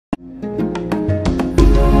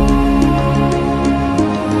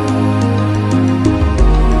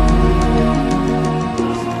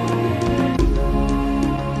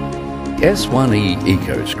S1E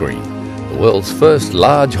Eco Screen, the world's first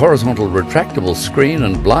large horizontal retractable screen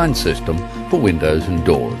and blind system for windows and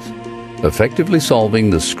doors, effectively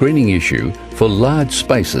solving the screening issue for large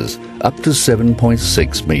spaces up to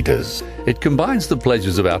 7.6 metres. It combines the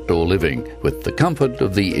pleasures of outdoor living with the comfort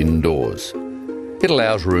of the indoors. It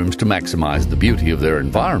allows rooms to maximise the beauty of their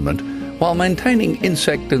environment while maintaining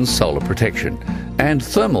insect and solar protection and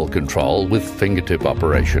thermal control with fingertip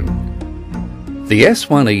operation. The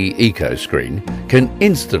S1E Eco Screen can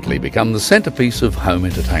instantly become the centrepiece of home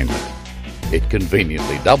entertainment. It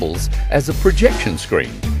conveniently doubles as a projection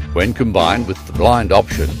screen when combined with the blind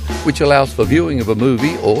option, which allows for viewing of a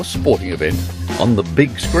movie or sporting event on the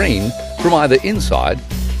big screen from either inside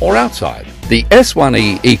or outside. The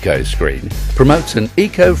S1E Eco Screen promotes an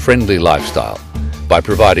eco-friendly lifestyle by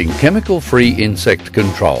providing chemical-free insect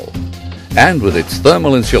control. And with its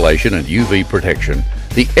thermal insulation and UV protection,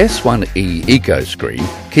 the S1E Eco Screen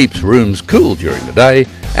keeps rooms cool during the day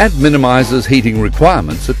and minimises heating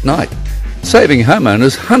requirements at night, saving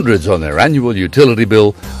homeowners hundreds on their annual utility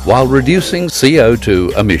bill while reducing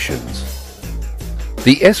CO2 emissions.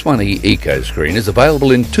 The S1E Eco Screen is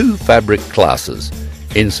available in 2 fabric classes,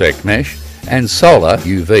 insect mesh and solar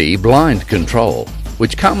UV blind control,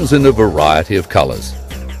 which comes in a variety of colours.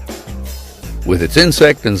 With its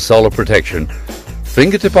insect and solar protection,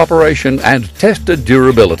 fingertip operation and tested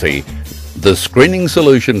durability, the screening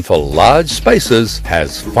solution for large spaces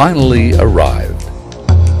has finally arrived.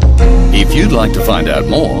 If you'd like to find out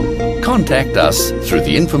more, contact us through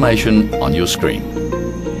the information on your screen.